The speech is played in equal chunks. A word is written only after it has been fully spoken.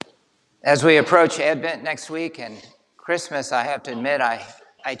As we approach Advent next week and Christmas, I have to admit I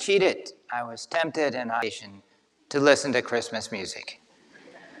cheated. I was tempted and to listen to Christmas music.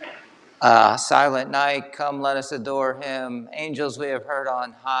 Silent Night, Come Let Us Adore Him, Angels We Have Heard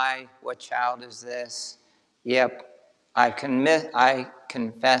on High, What Child Is This? Yep, I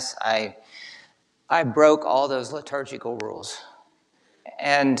confess I broke all those liturgical rules.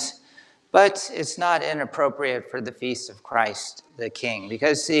 But it's not inappropriate for the Feast of Christ the King,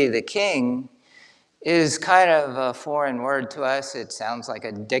 because see, the King is kind of a foreign word to us. It sounds like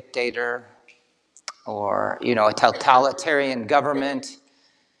a dictator or, a totalitarian government.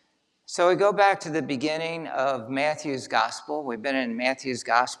 So we go back to the beginning of Matthew's Gospel. We've been in Matthew's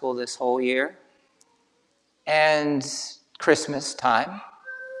Gospel this whole year. And Christmas time.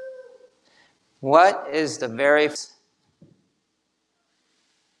 What is the very...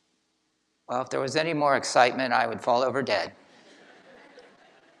 Well, if there was any more excitement, I would fall over dead.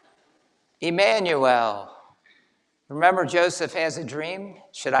 Emmanuel. Remember, Joseph has a dream.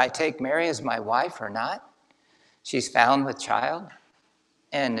 Should I take Mary as my wife or not? She's found with child.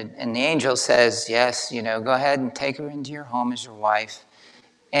 And the angel says, yes, go ahead and take her into your home as your wife.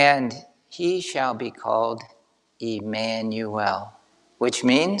 And he shall be called Emmanuel, which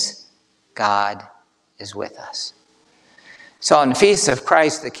means God is with us. So on the Feast of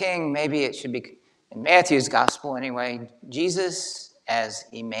Christ the King, maybe it should be, in Matthew's Gospel anyway, Jesus as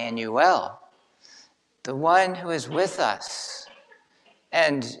Emmanuel, the one who is with us.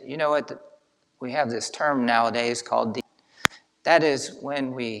 And you know what? We have this term nowadays called that is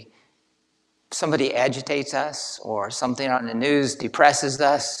when somebody agitates us or something on the news depresses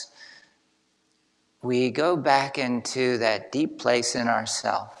us, we go back into that deep place in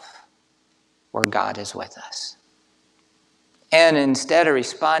ourselves where God is with us. And instead of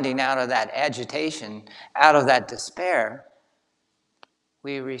responding out of that agitation, out of that despair,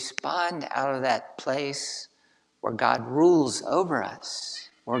 we respond out of that place where God rules over us,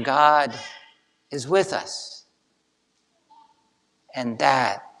 where God is with us. And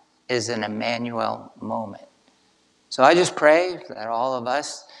that is an Emmanuel moment. So I just pray that all of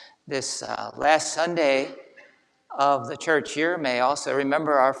us this last Sunday of the church year may also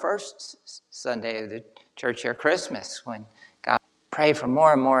remember our first Sunday of the church year, Christmas, when God pray for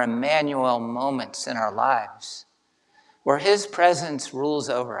more and more Emmanuel moments in our lives where his presence rules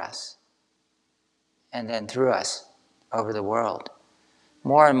over us and then through us over the world.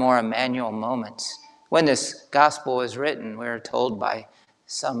 More and more Emmanuel moments. When this gospel was written, we were told by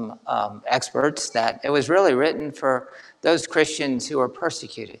some experts that it was really written for those Christians who were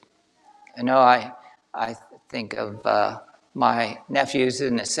persecuted. I think of my nephew's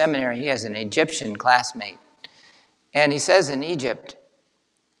in the seminary. He has an Egyptian classmate. And he says in Egypt,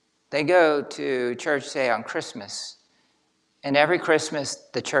 they go to church, say, on Christmas. And every Christmas,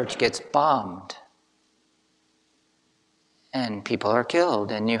 the church gets bombed. And people are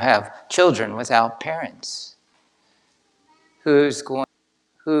killed. And you have children without parents. Who's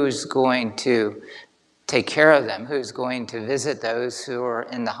going to take care of them? Who's going to visit those who are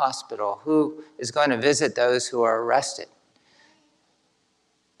in the hospital? Who is going to visit those who are arrested?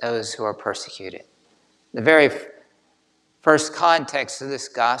 Those who are persecuted. The very first context of this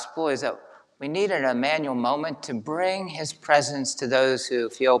gospel is that we need an Emmanuel moment to bring his presence to those who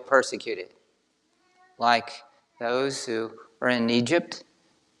feel persecuted. Like those who are in Egypt,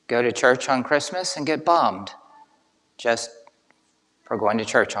 go to church on Christmas and get bombed just for going to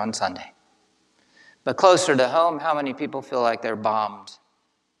church on Sunday. But closer to home, how many people feel like they're bombed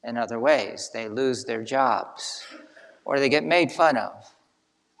in other ways? They lose their jobs, or they get made fun of,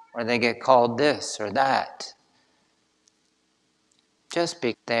 or they get called this or that. Just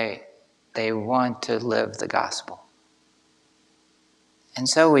because they want to live the gospel. And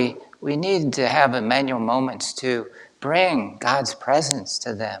so we need to have Emmanuel moments to bring God's presence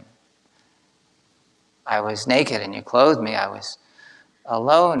to them. I was naked and you clothed me. I was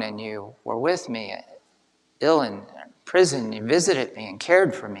alone and you were with me. Ill in prison, you visited me and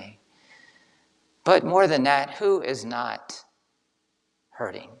cared for me. But more than that, who is not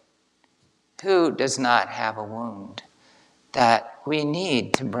hurting? Who does not have a wound that we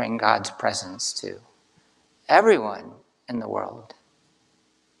need to bring God's presence to? Everyone in the world,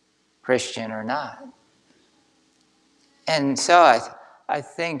 Christian or not. And so I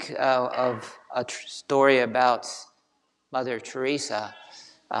think of a story about Mother Teresa,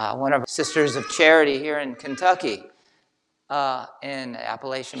 one of our Sisters of Charity here in Kentucky, in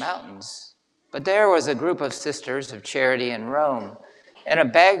Appalachian Mountains. But there was a group of Sisters of Charity in Rome, and a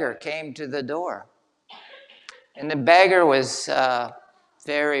beggar came to the door. And the beggar was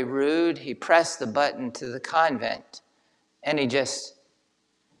very rude. He pressed the button to the convent, and he just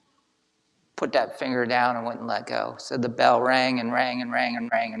put that finger down and wouldn't let go. So the bell rang and rang and rang and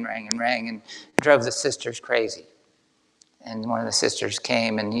rang and rang and rang and drove the sisters crazy. And one of the sisters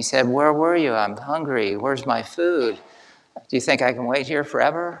came and he said, "Where were you? I'm hungry. Where's my food? Do you think I can wait here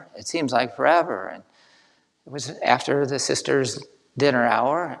forever? It seems like forever." And it was after the sisters' dinner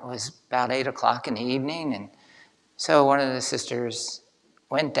hour. It was about 8 o'clock in the evening. And so one of the sisters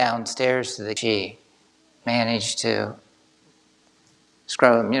went downstairs to she managed to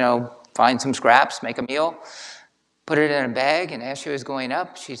find some scraps, make a meal, put it in a bag. And as she was going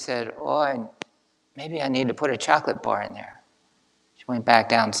up, she said, maybe I need to put a chocolate bar in there. She went back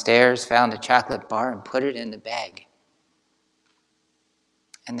downstairs, found a chocolate bar, and put it in the bag.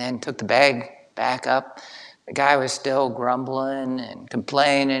 And then took the bag back up. The guy was still grumbling and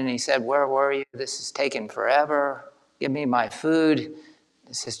complaining. And he said, "Where were you? This is taking forever. Give me my food."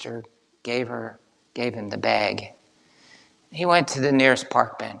 The sister gave him the bag. He went to the nearest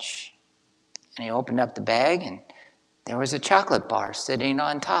park bench. And he opened up the bag, and there was a chocolate bar sitting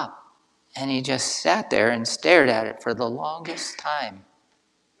on top. And he just sat there and stared at it for the longest time.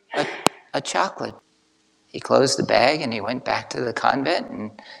 A chocolate. He closed the bag and he went back to the convent.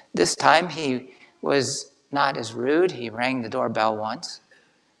 And this time he was not as rude. He rang the doorbell once.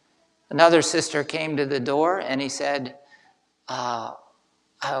 Another sister came to the door and he said, "I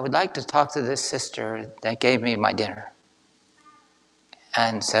would like to talk to this sister that gave me my dinner."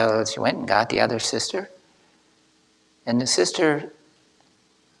 And so she went and got the other sister. And the sister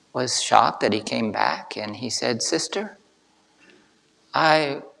was shocked that he came back. And he said, "Sister,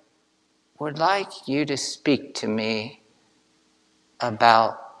 I would like you to speak to me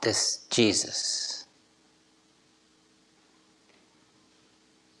about this Jesus."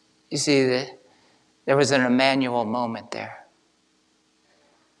 You see, there was an Emmanuel moment there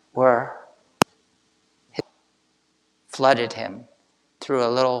where it flooded him through a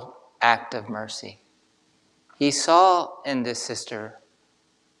little act of mercy. He saw in this sister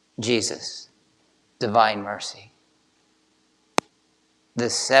Jesus, divine mercy. The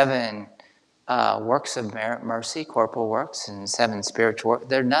 7 works of mercy, corporal works, and 7 spiritual works,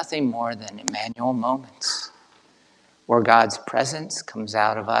 they're nothing more than Emmanuel moments where God's presence comes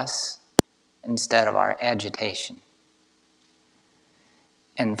out of us instead of our agitation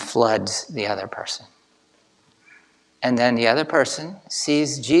and floods the other person. And then the other person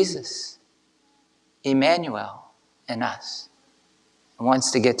sees Jesus, Emmanuel, in us, and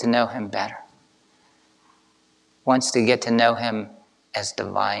wants to get to know him better, wants to get to know him as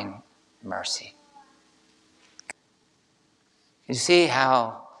divine mercy. You see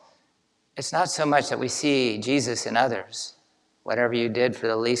how it's not so much that we see Jesus in others. Whatever you did for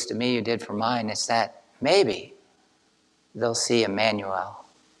the least of me, you did for mine. It's that maybe they'll see Emmanuel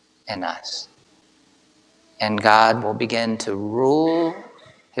in us. And God will begin to rule.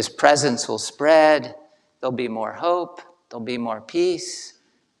 His presence will spread. There'll be more hope. There'll be more peace.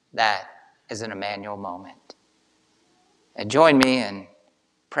 That is an Emmanuel moment. And join me in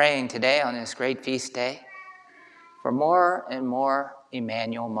praying today on this great feast day for more and more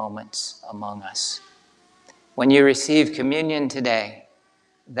Emmanuel moments among us. When you receive communion today,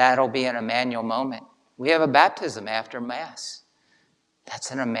 that'll be an Emmanuel moment. We have a baptism after Mass.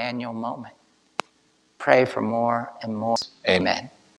 That's an Emmanuel moment. Pray for more and more. Amen.